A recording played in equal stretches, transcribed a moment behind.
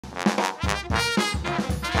All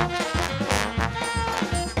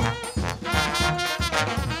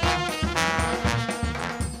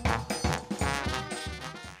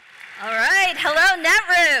right, hello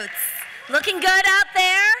Netroots. Looking good out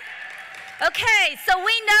there? Okay, so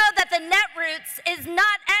we know that the Netroots is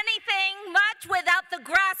not anything much without the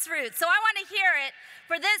grassroots. So I want to hear it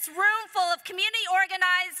for this room full of community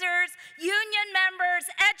organizers, union members,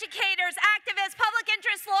 educators, activists, public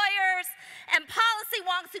interest lawyers, and policy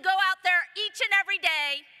wonks who go out there each and every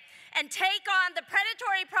day and take on the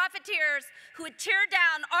predatory profiteers who would tear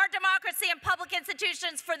down our democracy and public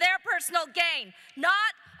institutions for their personal gain,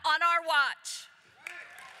 not on our watch.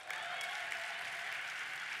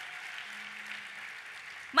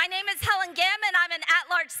 My name is Helen Gym, and I'm an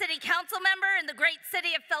at-large city council member in the great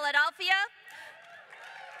city of Philadelphia.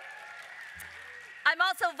 I'm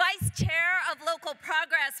also vice chair of Local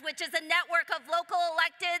Progress, which is a network of local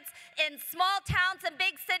electeds in small towns and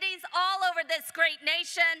big cities all over this great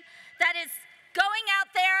nation that is going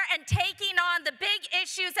out there and taking on the big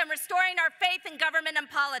issues and restoring our faith in government and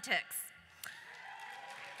politics.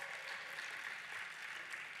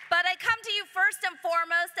 But I come to you first and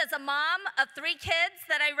foremost as a mom of 3 kids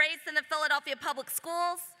that I raised in the Philadelphia public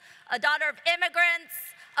schools, a daughter of immigrants,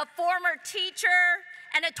 a former teacher,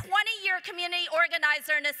 and a 20-year community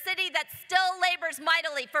organizer in a city that still labors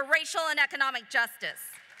mightily for racial and economic justice.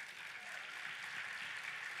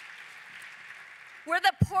 We're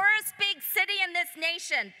the poorest big city in this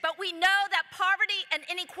nation, but we know that poverty and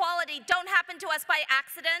inequality don't happen to us by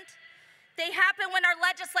accident. They happen when our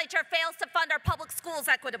legislature fails to fund our public schools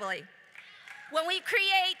equitably. When we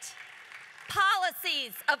create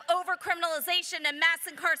policies of overcriminalization and mass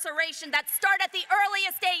incarceration that start at the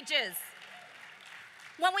earliest ages.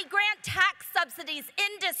 When we grant tax subsidies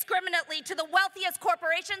indiscriminately to the wealthiest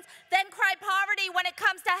corporations, then cry poverty when it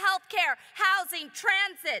comes to healthcare, housing,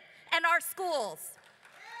 transit, and our schools.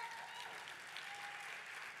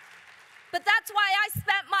 But that's why I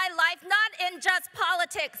spent my life not in just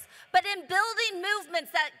politics, but in building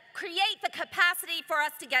movements that create the capacity for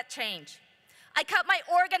us to get change. I cut my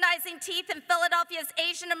organizing teeth in Philadelphia's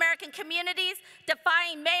Asian American communities,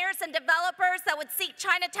 defying mayors and developers that would seek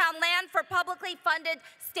Chinatown land for publicly funded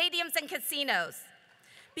stadiums and casinos.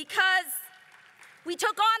 Because we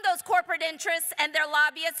took on those corporate interests and their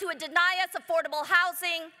lobbyists who would deny us affordable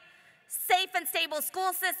housing, safe and stable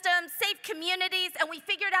school systems, safe communities, and we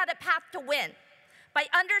figured out a path to win by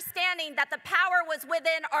understanding that the power was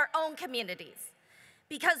within our own communities.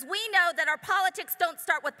 Because we know that our politics don't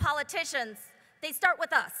start with politicians, they start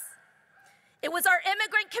with us. It was our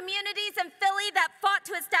immigrant communities in Philly that fought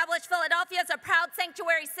to establish Philadelphia as a proud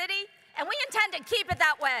sanctuary city, and we intend to keep it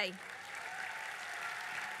that way.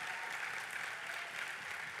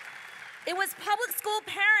 It was public school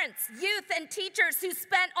parents, youth, and teachers who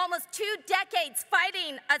spent almost 2 decades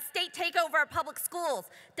fighting a state takeover of public schools,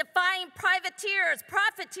 defying privateers,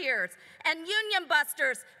 profiteers, and union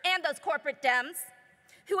busters, and those corporate Dems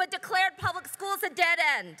who had declared public schools a dead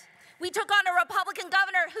end. We took on a Republican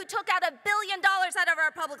governor who took out $1 billion out of our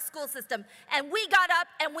public school system, and we got up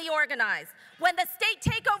and we organized. When the state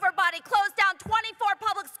takeover body closed down 24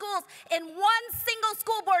 public schools in one single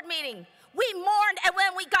school board meeting, we mourned and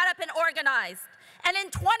when we got up and organized. And in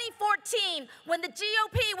 2014, when the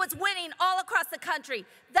GOP was winning all across the country,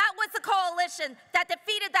 that was the coalition that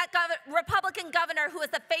defeated that Republican governor who was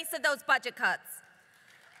the face of those budget cuts.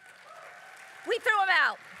 We threw him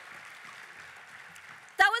out.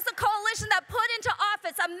 That was the coalition that put into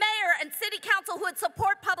office a mayor and city council who would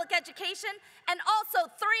support public education, and also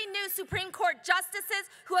 3 new Supreme Court justices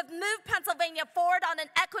who have moved Pennsylvania forward on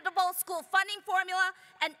an equitable school funding formula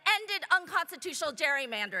and ended unconstitutional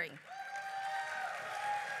gerrymandering.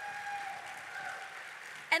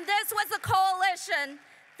 And this was a coalition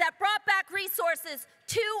that brought back resources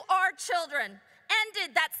to our children,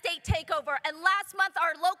 ended that state takeover, and last month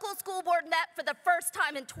our local school board met for the first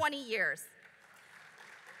time in 20 years.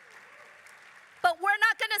 But we're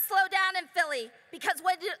not going to slow down in Philly, because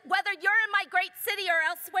whether you're in my great city or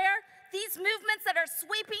elsewhere, these movements that are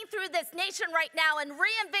sweeping through this nation right now and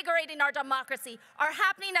reinvigorating our democracy are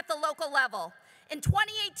happening at the local level. In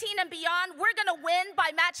 2018 and beyond, we're going to win by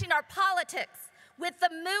matching our politics with the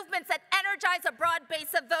movements that energize a broad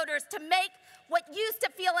base of voters to make what used to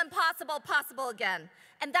feel impossible possible again.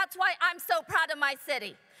 And that's why I'm so proud of my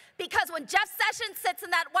city. Because when Jeff Sessions sits in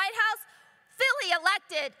that White House, Philly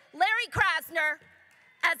elected Larry Krasner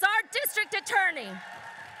as our district attorney.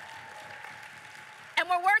 And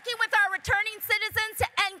we're working with our returning citizens to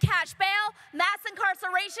end cash bail, mass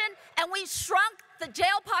incarceration, and we shrunk the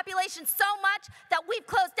jail population so much that we've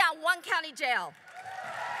closed down 1 county jail.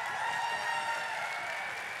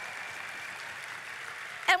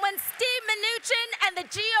 And when Steve Mnuchin and the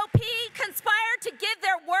GOP conspired to give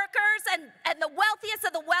their workers and the wealthiest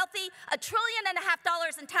of the wealthy $1.5 trillion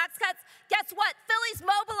in tax cuts, guess what? Philly's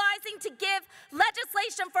mobilizing to give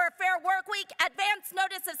legislation for a fair work week, advance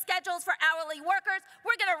notice of schedules for hourly workers.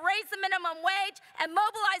 We're going to raise the minimum wage and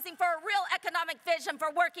mobilizing for a real economic vision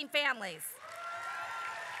for working families.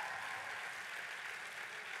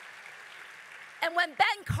 And when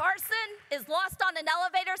Ben Carson is lost on an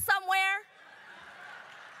elevator somewhere,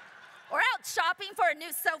 or out shopping for a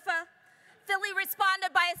new sofa, Philly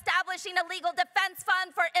responded by establishing a legal defense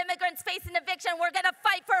fund for immigrants facing eviction. We're going to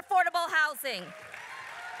fight for affordable housing.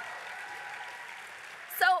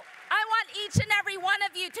 So I want each and every one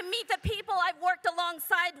of you to meet the people I've worked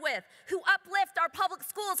alongside with, who uplift our public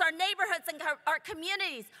schools, our neighborhoods, and our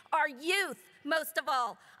communities, our youth, most of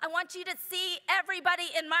all. I want you to see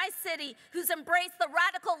everybody in my city who's embraced the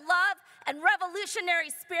radical love and revolutionary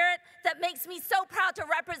spirit that makes me so proud to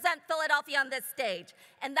represent Philadelphia on this stage.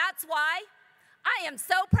 And that's why I am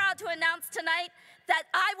so proud to announce tonight that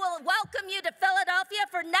I will welcome you to Philadelphia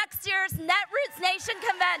for next year's Netroots Nation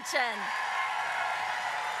Convention.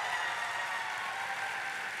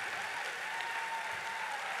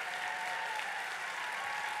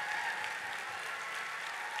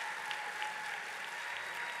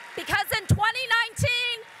 Because in 2019,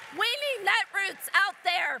 we need Netroots out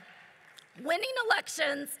there winning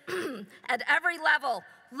elections at every level,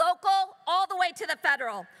 local all the way to the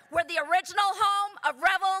federal. We're the original home of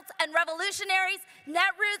rebels and revolutionaries.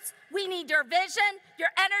 Netroots, we need your vision,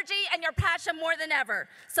 your energy, and your passion more than ever.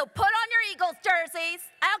 So put on your Eagles jerseys.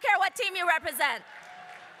 I don't care what team you represent.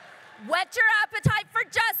 Whet your appetite for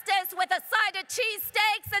justice with a side of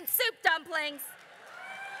cheesesteaks and soup dumplings.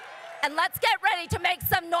 And let's get ready to make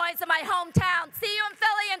some noise in my hometown. See you in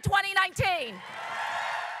Philly in 2019.